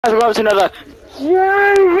Welcome to another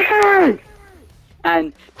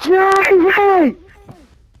and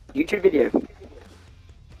YouTube video.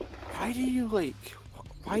 Why do you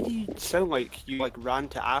why do you sound like you ran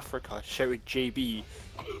to Africa, shouted JB,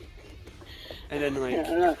 and then I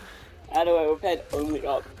don't know. Anyway, we've had only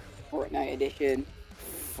up Fortnite edition.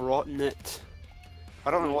 Fortnite. I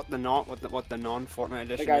don't know what the non-Fortnite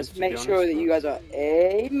edition So guys, is. make sure that you guys are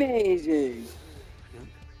amazing.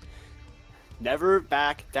 Never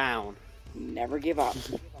back down. Never give up.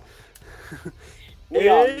 We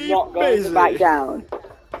are not going to back down.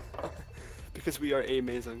 Because we are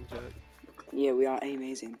amazing, Jack. Yeah, we are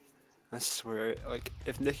amazing. I swear, like,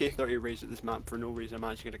 if Nicky30 raises this map for no reason, I'm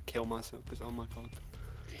actually gonna kill myself, because oh my god.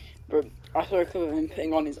 But I saw a clip of him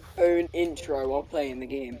putting on his own intro while playing the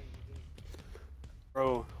game.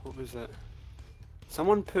 Bro, what was that?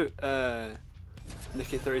 Someone put,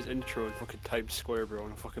 Nicky30's intro in fucking Times Square, bro,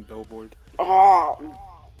 on a fucking billboard. Oh!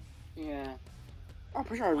 Yeah. I'm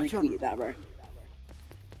pretty sure I retweeted that, bro.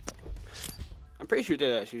 I'm pretty sure you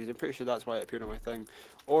did, actually. I'm pretty sure that's why it appeared on my thing.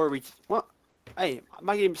 Or what? Hey,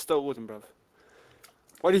 my game's still loading, bruv.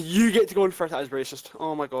 Why did you get to go in first? That is racist.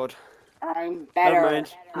 Oh my god. I'm better. Never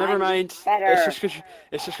mind. Never mind. Better.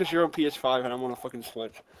 It's just cause you're on PS5 and I'm on a fucking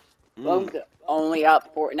Switch. Only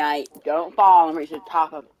up Fortnite. Don't fall and reach the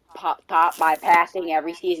top by passing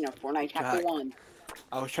every season of Fortnite Chapter Jack, 1.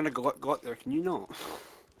 I was trying to go up there. Can you not?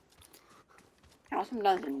 How some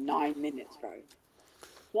done in 9 minutes, bro?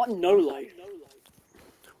 What no life?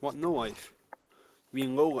 What no life? You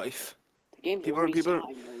mean low life? The game's People- already people-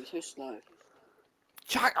 starting, bro. You're so slow.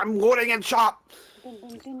 Jack, I'm loading in shop! You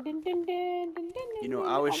know,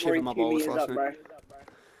 I was shaving my balls last night.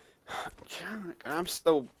 Jack,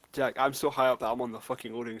 I'm so high up that I'm on the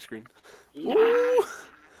fucking loading screen. Nah.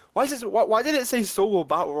 Why is this? Why did it say solo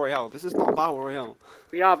battle royale? This is not battle royale.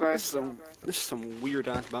 We are, bro. This is some weird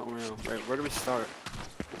ass battle royale. Right, where do we start?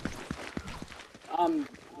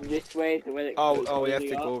 This way, the way that Oh, goes we have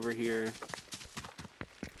really to up. go over here.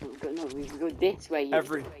 No, we can go this way.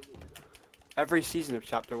 Every season of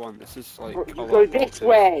Chapter 1, this is like. You go this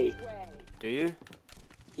way. Do you?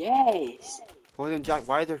 Yes. Well then, Jack,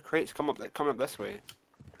 why are there crates coming up this way?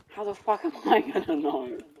 How the fuck am I gonna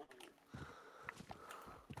know?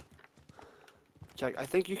 Jack, I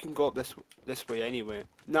think you can go up this way anyway.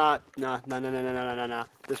 Nah.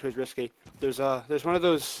 This way's risky. There's one of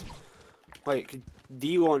those like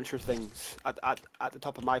D-launcher things at the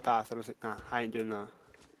top of my path, and I was like, nah, I ain't doing that.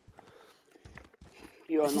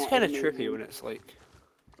 You are This is not kind of amazing. trippy when it's like,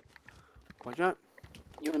 what, Jack?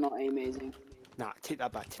 You are not amazing. Nah, take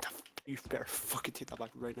that back. You better fucking take that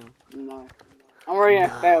back right now. No. I'm already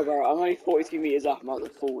gonna fail, bro. I'm only 42 meters up. I'm about to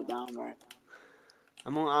fall down, bro.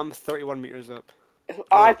 I'm 31 meters up. If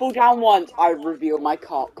I fall down once, I reveal my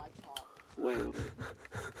cock. Wait.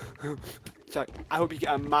 Jack, I hope you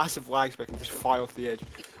get a massive lag spike and just fly off the edge.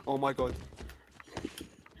 Oh my god.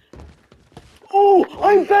 Oh,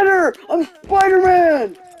 I'm better! I'm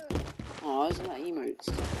Spider-Man! Oh, isn't that emotes?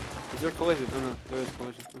 Is there a collision? Oh no, there is a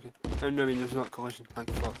collision. Okay. Oh, no, I mean there's not a collision. Thank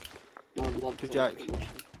fuck. No, I'd love to. Jack.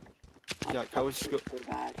 Jack, how was school? So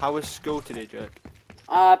bad. How was school today, Jack?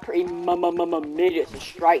 Pretty mid. It's a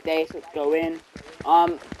strike day, so let's go in.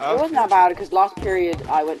 It wasn't that bad because last period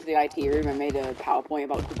I went to the IT room and made a PowerPoint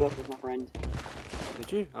about the book with my friend.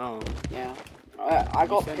 Did you? Oh. Yeah. I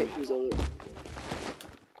got sent me? pictures of it.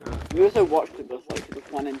 Oh. We also watched the book, like the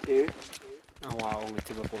book 1 and 2. Oh wow, only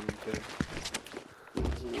took up 1 and 2.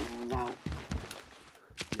 Wow.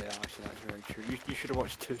 Yeah, actually that's very true. You should have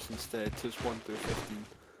watched 2s instead. 2s 1 through 15.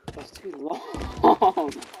 That's too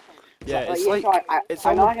long. Yeah, But it's yeah, like so it's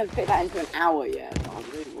I know I almost... can fit that into an hour yet. But I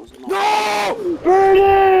really wasn't. No!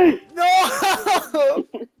 Birdie! No!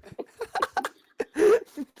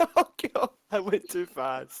 No, God, I went too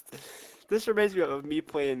fast. This reminds me of me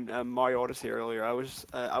playing Mario Odyssey earlier. I was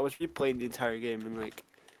replaying the entire game and like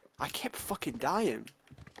I kept fucking dying.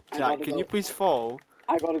 Jack, can you please fall?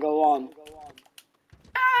 I gotta go on.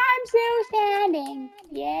 I'm still standing.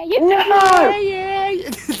 Yeah, you No! Yeah.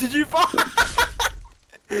 Did you fall?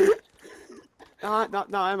 No,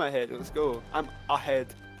 I'm ahead. Let's go. I'm ahead.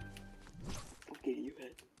 Okay, you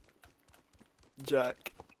hit.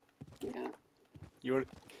 Jack, Yeah. you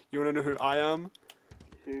wanna know who I am?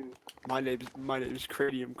 Who? My name's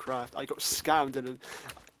Cranium Craft. I got scammed in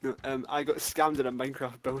a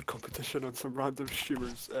Minecraft build competition on some random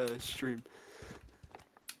streamer's stream.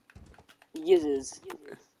 Yizzes.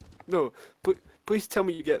 No, please tell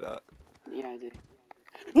me you get that. Yeah, I do.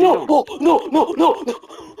 You No! don't. No!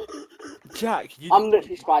 Jack, I'm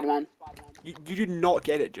literally Spider-Man. you did not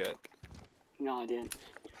get it, Jack. No, I didn't.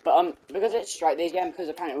 But because it's strike days again, because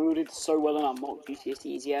apparently we did so well in our mock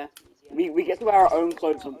GCSEs, yeah, we get to wear our own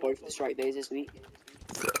clothes on both the strike days this week.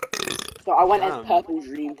 So I went as Damn. Purple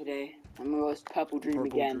Dream today, and we was Purple Dream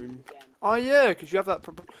Purple again. Dream. Oh yeah, because you have that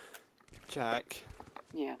purple. Jack,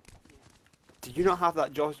 Yeah. do you not have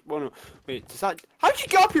that Josh? Well, no. Wait, does that? How'd you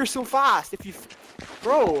get up here so fast? If you,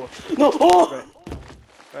 bro. No. Oh!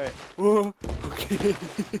 Right. Oh, okay.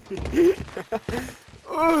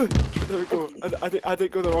 Oh, there we go. I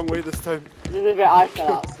didn't go the wrong way this time. This is the bit I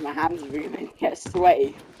fell out, so my hands are beginning to get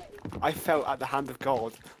sweaty. I fell at the hand of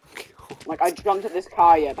God. Like I jumped at this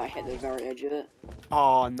car, yeah, but I hit the very edge of it.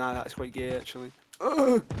 Oh, nah, that's quite gay actually.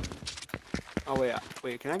 Oh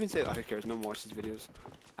wait, can I even say that? Who cares? No one watches these videos.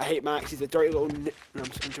 I hate Max. He's a dirty little. No, I'm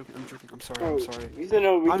joking. I'm sorry. I'm sorry. You said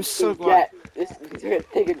no, we I'm can so still glad. get this. We can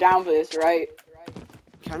take it down for this, right?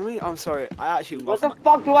 Can we? I'm sorry. I actually What love. the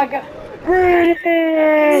fuck do I get? British!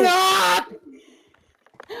 No!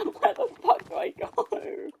 Where the fuck do I go?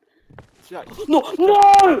 Jack, No!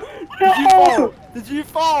 No! did you fall? Did you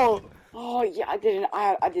fall? Oh yeah, I did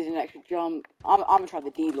an extra jump. I'm gonna try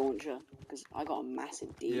the D launcher because I got a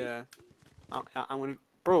massive D. Yeah. I'm gonna.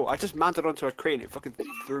 Bro, I just mounted onto a crane. It fucking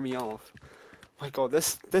threw me off. My God,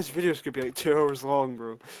 this video's gonna be like 2 hours long,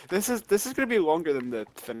 bro. This is gonna be longer than the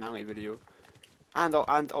finale video. And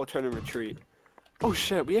I'll turn and retreat. Oh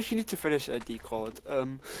shit, we actually need to finish a decod.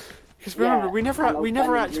 Because remember, Yeah, we never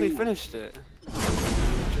I'll actually agree. finished it.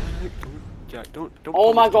 Jack, don't.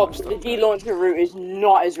 Oh my God, promise the too much D stuff, launcher route is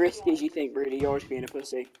not as risky as you think, Brady. You're just being a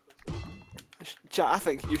pussy. Jack, I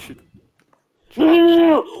think you should.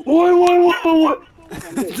 No! What?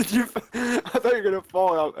 Did you? I thought you were gonna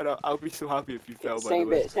fall, and I'll be so happy if you fell. By the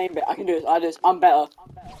way. Same bit. I can do this. I'm better.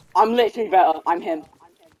 I'm literally better. I'm him.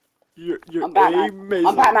 You're I'm Batman. amazing.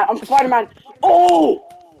 I'm Batman. I'm Spider-Man. Oh!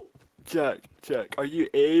 Jack, are you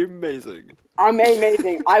amazing? I'm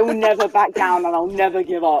amazing. I will never back down and I'll never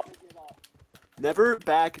give up. Never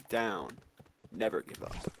back down. Never give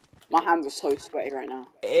up. My hands are so sweaty right now.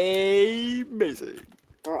 Amazing.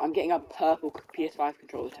 Bro, I'm getting a purple PS5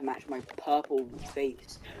 controller to match my purple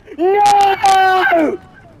face. No!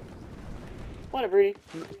 Whatever, really.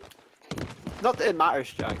 Not that it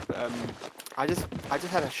matters, Jack, but I just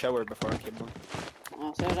had a shower before I came home,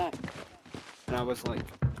 Oh, so did I. and I was like,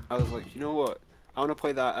 you know what? I want to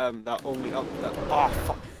play that that only up. Oh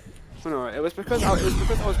fuck. No, it was because I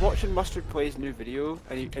was watching Mustard Play's new video,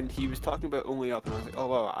 and he was talking about only up, and I was like, oh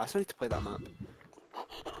wow, I still need to play that map.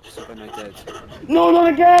 So then I did. No,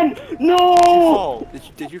 not again! No! Oh,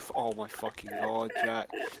 did you? Oh my fucking God, Jack!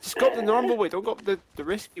 Just go up the normal way. Don't go up the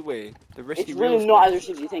risky way. The risky. It's really real not way. as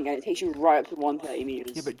risky as you think, and it takes you right up to 130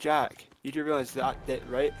 meters. Yeah, but Jack, you do realize that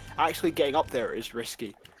right? Actually getting up there is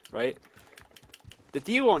risky, right? The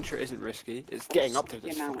D launcher isn't risky. It's getting up there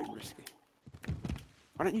that's fucking risky.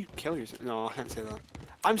 Why don't you kill yourself? No, I can't say that.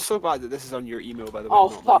 I'm so glad that this is on your email, by the way. Oh,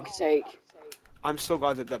 not mine. fuck's sake. I'm so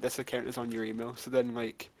glad that this account is on your email. So then,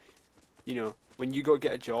 like, you know, when you go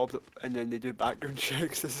get a job and then they do background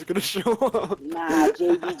checks, this is gonna show up. Nah,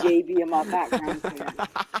 JB in my background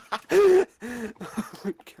here. Oh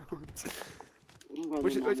my God.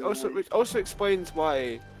 Which also explains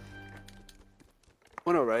why.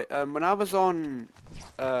 Well, no, right. When I was on,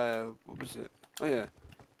 what was it? Oh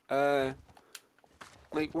yeah.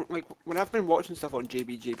 Like when I've been watching stuff on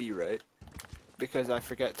JB, right? Because I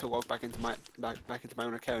forget to log back into my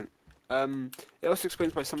own account. It also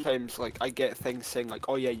explains why sometimes like I get things saying like,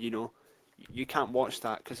 oh yeah, you know, you can't watch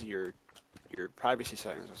that because of your privacy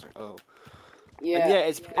settings. I was like, oh. Yeah, And yeah,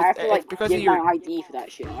 it's I have to like because give of your my ID for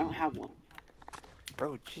that shit. I don't have one.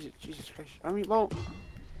 bro. Jesus Christ. I mean, well.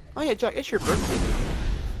 Oh yeah, Jack, it's your birthday.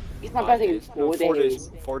 It's my birthday in 4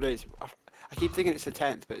 days. 4 days. I keep thinking it's the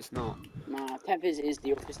 10th, but it's not. Nah, 10th is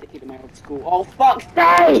the autistic kid in my old school. Oh, fuck's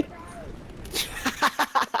sake!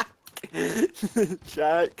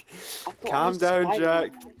 Jack, calm down,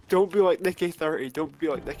 Jack. Don't be like Nicky 30. Don't be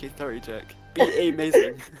like Nicky 30, Jack. Be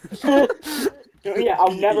amazing. Yeah,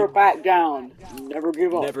 I'll never back down. Never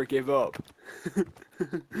give up. Never give up.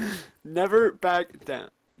 Never back down.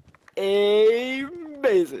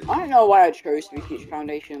 Amazing. I don't know why I chose to be Future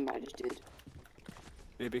Foundation, but I just did.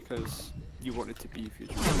 Maybe because you wanted to be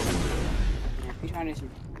Future. Yeah, Future Foundation.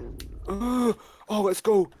 Oh, let's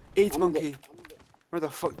go. AIDS I'm monkey. Where the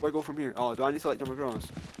fuck do I go from here? Oh, do I need to like jump across?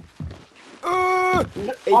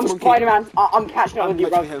 AIDS I'm monkey. Spider-Man. I'm catching up I'm with you,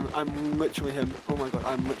 literally bro. him. I'm literally him. Oh my God,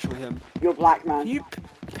 I'm literally him. You're black, man. Can you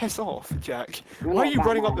piss off, Jack? You're Why are not you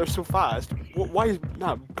running up Batman. there so fast? Why is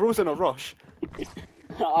nah? Bro's in a rush.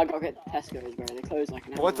 I gotta get Tesco's, bro. They close like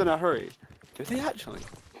an hour. Blood's in a hurry. Do they actually?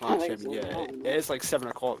 I Oh, think actually, so, yeah, I it don't know. is like 7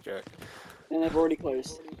 o'clock, Jack. And they've already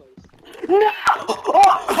closed. No!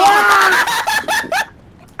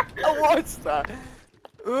 What's that?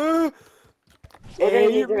 We're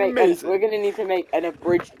gonna Amazing. need to make an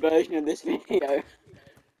abridged version of this video.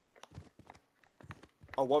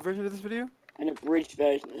 Oh, what version of this video? An abridged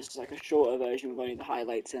version. This is like a shorter version with only the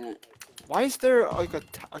highlights in it. Why is there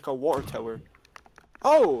like a water tower?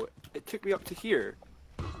 Oh, it took me up to here.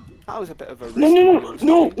 That was a bit of a No, risky no, no, move.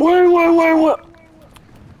 no!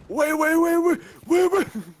 Wait! Wait.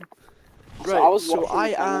 So Right, I was so watching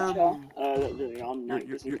I Punisher, am. on like,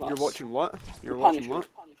 Disney You're Plus. watching what? You're The watching Punisher.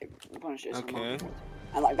 what? The Punisher is Okay.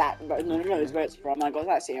 and like that, but no, it's where it's from. I got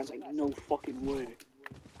that scene, I was like, no fucking way.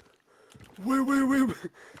 Wait.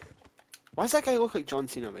 Why does that guy look like John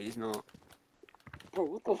Cena, but he's not? Bro,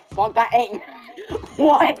 what the fuck? That ain't.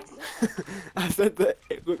 What? I said that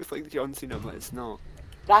it looks like John Cena, but it's not.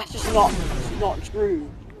 That's just not true.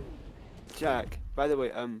 Jack, by the way,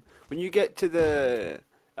 when you get to the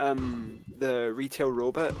retail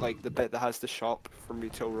row bit, like the bit that has the shop from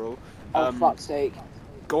Retail Row, Oh fuck's sake.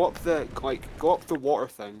 go up the water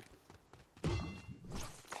thing.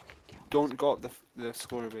 Don't go up the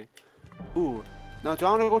Scorbby. Ooh. Now, do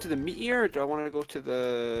I want to go to the meteor or do I want to go to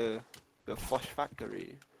the flush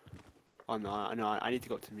factory? Oh no, I need to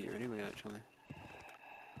go to the meteor anyway. Actually.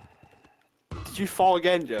 Did you fall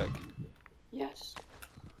again, Jack? Yes.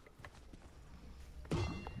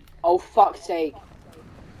 Oh fuck's sake.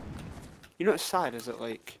 You know what's sad is that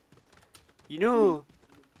like, you know,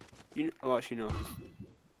 oh actually no.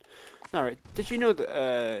 Alright, did you know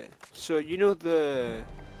that, so you know the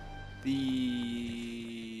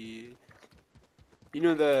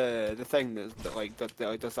thing that like,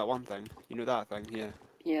 that does that one thing? You know that thing, yeah.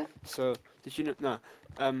 Yeah. So, did you know,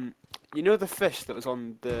 no, you know the fish that was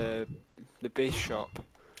on the base shop,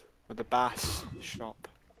 or the bass shop?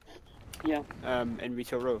 Yeah. In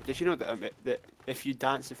Retail Row. Did you know that that if you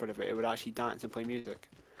dance in front of it, it would actually dance and play music?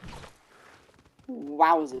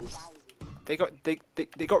 Wowzers. They got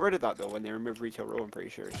rid of that though when they removed Retail Row. I'm pretty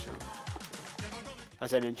sure. So,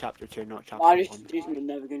 as in chapter 2, not chapter I 1. just we're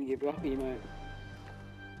never gonna give up, you know.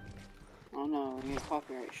 Oh no, we need a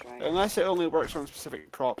copyright strike. Unless it only works on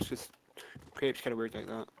specific props, because Create's kind of weird like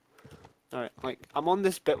that. Alright, like I'm on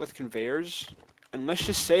this bit with conveyors. And let's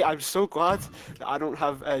just say, I'm so glad that I don't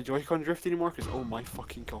have Joy-Con drift anymore, because oh my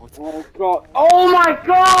fucking god. Oh god. Oh my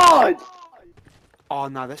god! Oh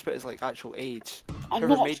nah, this bit is like actual AIDS. I'm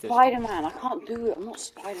Whoever not made this- Spider-Man, I can't do it, I'm not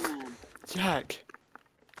Spider-Man. Jack,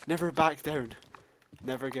 never back down.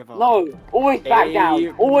 Never give up. No, always back down,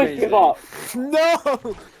 always give up.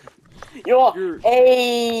 No! You're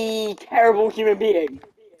a terrible human being.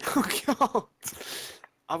 Oh god!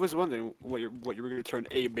 I was wondering what you were going to turn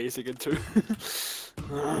amazing into.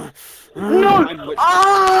 No!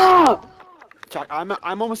 Ah! Jack, I'm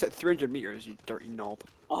almost at 300 meters, you dirty knob.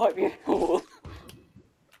 I hope you fall.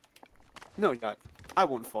 No, Jack, I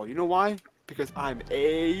won't fall. You know why? Because I'm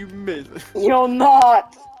amazing. You're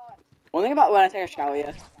not. One thing about when I take a shower,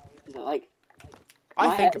 yeah, is that like I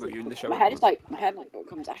my think head- about you in the shower. my head is like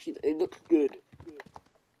becomes actually it looks good.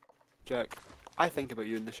 Jack, I think about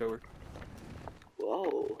you in the shower.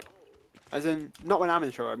 Whoa. As in, not when I'm in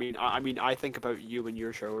the shower. I mean, I think about you when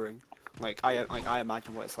you're showering. I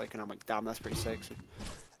imagine what it's like, and I'm like, damn, that's pretty sexy.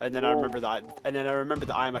 And then I remember that,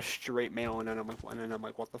 I'm a straight male, and then I'm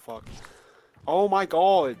like, what the fuck? Oh my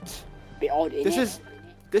god! Bit odd, innit?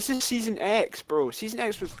 This is season X, bro. Season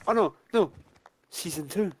X was, oh no, season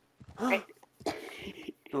 2.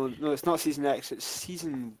 No, it's not season X. It's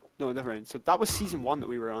season, no, never mind. So that was season 1 that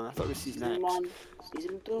we were on. I thought it was season X. 1,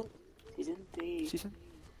 season 2, season 3, Season?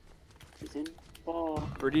 season 4.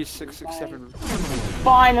 Birdie 667.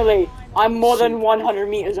 Finally, I'm more than 100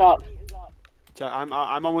 meters up. Jack, I'm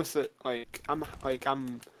almost at I'm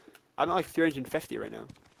at like 350 right now.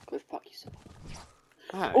 Go fuck yourself.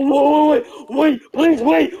 Hi. Oh, wait, please,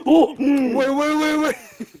 wait. Oh, Wait.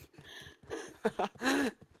 I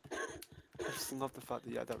just love the fact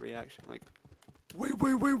that you had that reaction. Like, wait.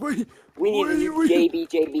 We need a new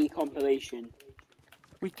JB compilation.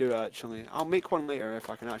 We do actually. I'll make one later if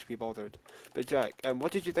I can actually be bothered. But Jack,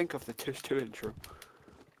 what did you think of the 2-2 intro?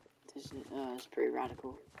 This is it's pretty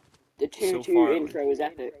radical. The 2-2 So far, intro is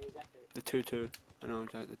epic. The 2-2. I know,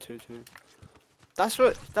 Jack. The 2-2. That's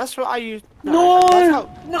what I use. No!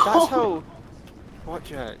 That's how. What,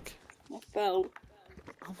 Jack? I fell.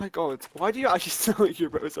 Oh my god, why do you actually sound like you're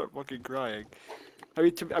about to start fucking crying? I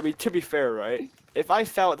mean, to be fair, right? If I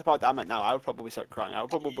fell at the part that I'm at now, I would probably start crying. I would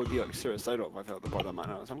probably be like suicidal if I fell at the part that I'm at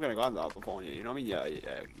now. So I'm gonna go on that before you. You know what I mean? Yeah.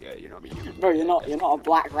 You know what I mean? Bro, you're not a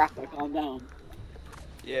black rapper. Calm down.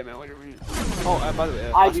 Yeah, man. What do you mean? Oh, by the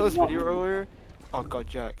way, I I saw did this not video mean- earlier. Oh god,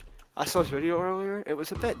 Jack. I saw this video earlier. It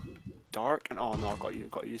was a bit dark, and oh no, I've got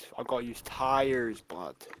to use tires,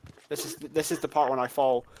 blood. This is the part when I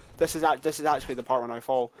fall. This is actually the part when I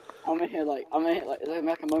fall. I'm in here like it's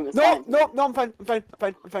like a moment of No, silence. no, I'm fine.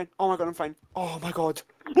 Oh my god, I'm fine. Oh my god.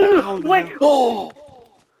 Wait! Oh!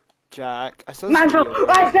 Jack, I saw Mantle! this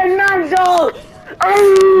video. I said mantle! You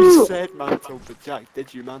Oh! said mantle, but Jack,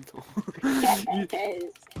 did you mantle? Yes.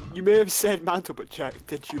 You may have said mantle, but Jack,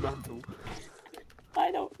 did you mantle? I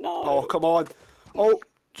don't know. Oh, come on. Oh,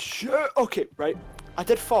 shit. Okay, right. I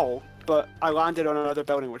did fall, but I landed on another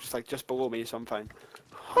building, which is like just below me, so I'm fine.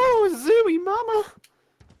 Oh, Zooey, mama.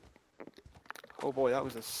 Oh boy, that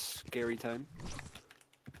was a scary time.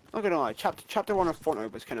 Not gonna lie, chapter 1 of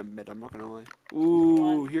Fortnite was kind of mid, I'm not gonna lie.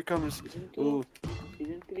 Ooh, here comes, ooh,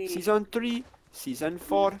 Season 3. Season 3, Season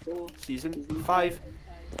 4, Season 5,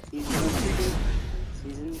 Season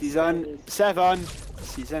 6. Season 7,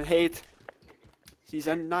 Season 8,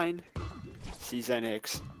 Season 9, Season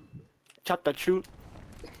X. Chapter 2.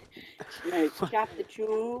 No, chapter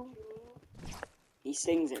 2. He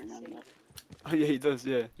sings it, remember? Oh yeah, he does,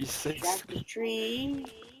 yeah. He's 6. Chapter 3.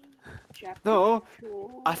 Chapter No,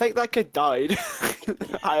 2. I think that kid died.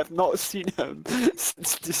 I have not seen him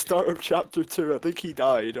since the start of chapter 2. I think he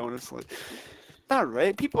died, honestly. Not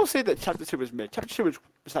right. People say that chapter 2 was mid. Chapter 2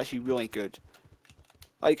 was actually really good.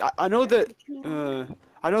 Like, I know that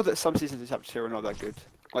some seasons of chapter 2 are not that good.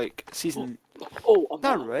 Like, season... Oh, I'm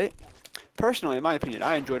Not right. Personally, in my opinion,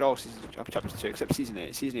 I enjoyed all seasons of chapter 2 except season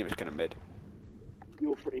 8. Season 8 was kind of mid.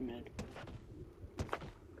 You're pretty mid.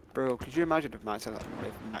 Bro, could you imagine if Max had a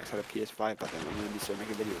PS5 back then and we would be still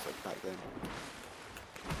making videos like back then?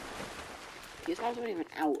 PS5 wasn't even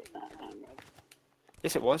out at that time, bro.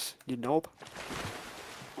 Yes, it was. You knob.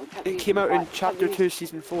 Oh, chapter It came out in five- chapter 2,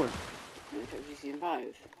 season 4. No, chapter season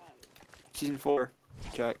 5. Season 4,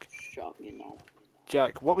 Jack. Shut up, you know.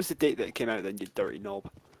 Jack, what was the date that it came out then, you dirty knob?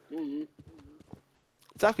 Mm-hmm.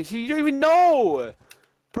 Exactly, so you don't even know!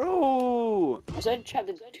 Bro! I said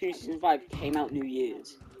chapter 2 season 5 came out New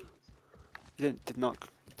Year's. It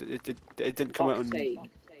didn't come out Fuck's on... sake.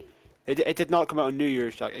 It did not come out on New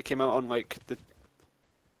Year's, Jack. It came out on like the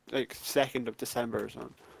 2nd of December or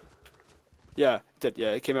something. Yeah, it did.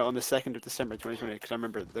 Yeah, it came out on the 2nd of December 2020 because I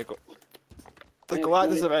remember the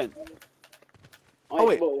Galactus event. Oh,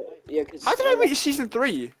 wait. Well, yeah, cause How did I reach season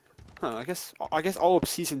 3? Huh, I guess all of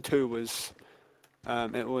season 2 was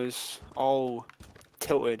it was all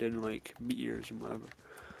tilted in like meteors and whatever.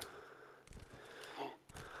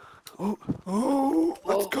 Oh,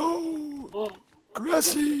 let's go! Oh,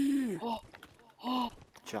 Grassy! oh,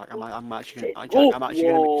 Jack, I'm actually gonna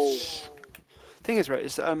whoa. Thing is, right,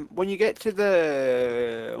 is when you get to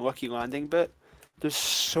the lucky landing bit, there's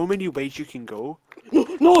so many ways you can go.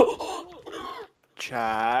 No!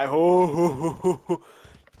 Jack, oh,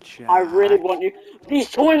 Jack. I really want you. These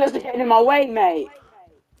toilets are getting in my way, mate.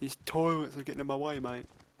 These toilets are getting in my way, mate.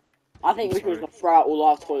 I think we should just throw out all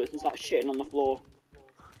our toilets and start shitting on the floor.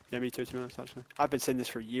 Yeah, me too, to be honest, actually. I've been saying this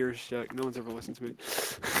for years, Jack. No one's ever listened to me.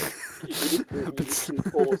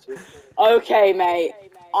 Okay, mate.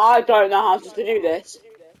 I don't know how to do this.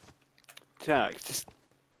 Jack, just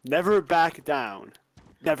never back down.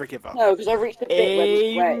 Never give up. No, because I reached the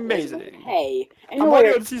bit where Amazing. Hey, and I'm you're already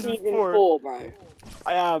at on season season 4. 4, bro.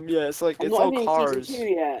 I am, yeah, it's like, I'm it's not all even in cars. season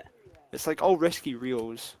 2 yet. It's like all risky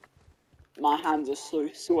reels. My hands are so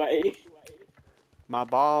sweaty. My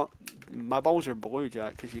balls are blue,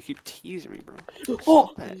 Jack, because you keep teasing me, bro.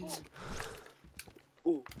 Oh! Stop it.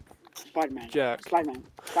 Ooh. Spider-Man. Jack. Spider-Man.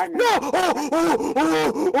 Spider-Man. No!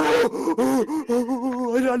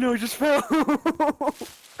 I know, I just fell.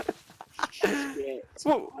 Shit.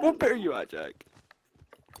 What bit are you at, Jack?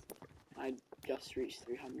 I just reached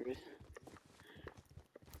 300.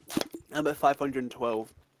 I'm at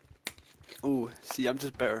 512. Ooh, see, I'm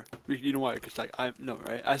just better. You know why? Because, like,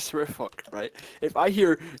 right? I swear fuck, right? If I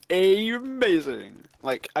hear amazing,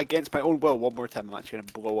 like, against my own will one more time, I'm actually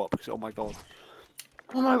gonna blow up, because, oh my god.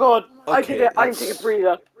 Oh my god. Okay, I can take a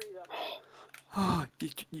breather. Well,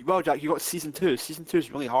 Jack, you got season 2. Season 2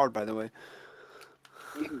 is really hard, by the way.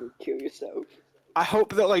 You can go kill yourself. I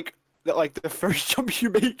hope that, like, the first jump you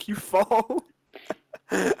make, you fall.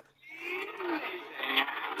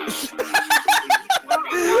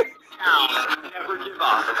 Never give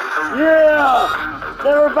up. Yeah!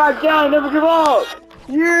 Never back down, never give up!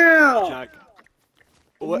 Yeah! Jack.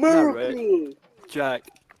 What? No, right? Miracle! Jack.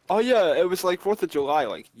 Oh yeah, it was like 4th of July,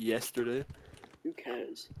 like yesterday. Who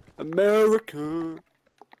cares? America.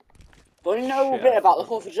 The only know a Shit, bit I about the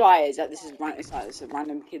forgot. 4th of July is that this is it's a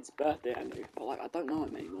random kid's birthday, I know, but like I don't know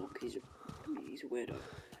him anymore because he's a weirdo.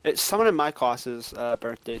 It's someone in my class's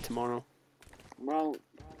birthday tomorrow. Well,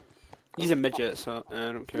 He's a midget, so I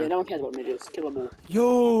don't care. Yeah, no one cares about midgets. Kill them all.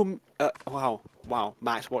 Yo, wow,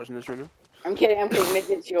 Max watching this right now. I'm kidding.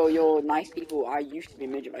 Midgets, you're nice people. I used to be a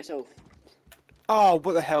midget myself. Oh,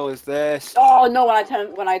 what the hell is this? Oh no!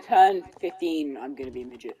 When I turn 15, I'm gonna be a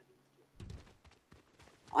midget.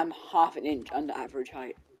 I'm half an inch under average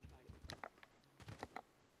height.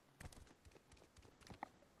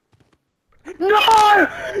 No!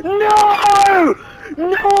 No!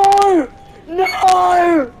 No!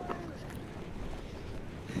 No!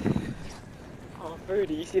 Oh,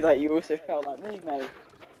 Brody, you see that you also felt like me,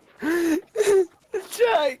 mate.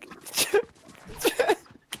 Jack!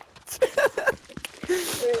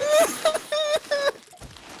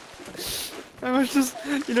 I was just,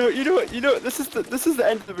 you know, this is the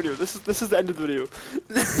end of the video. This is the end of the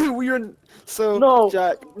video. We are so No,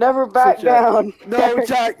 Jack. never back so Jack, down. No,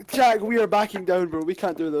 Jack, we are backing down, bro. We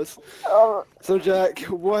can't do this. Oh, So Jack,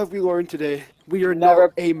 what have we learned today? We are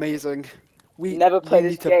Never- not amazing. We never play we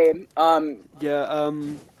this need to- game. Yeah,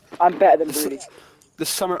 I'm better than Brody. the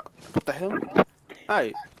summer. What the hell?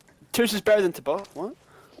 Aye, Tears is better than Tibot. What?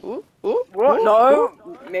 Oh, What?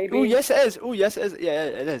 No, maybe. Oh yes, it is. Oh yes, it is. Yeah,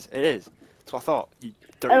 it is. It is. That's what I thought. You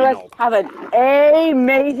dirty And let's knob. have an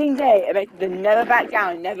amazing day. And make them never back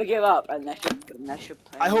down, never give up, and they should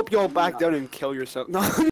play. I hope you all back down and kill yourself. No.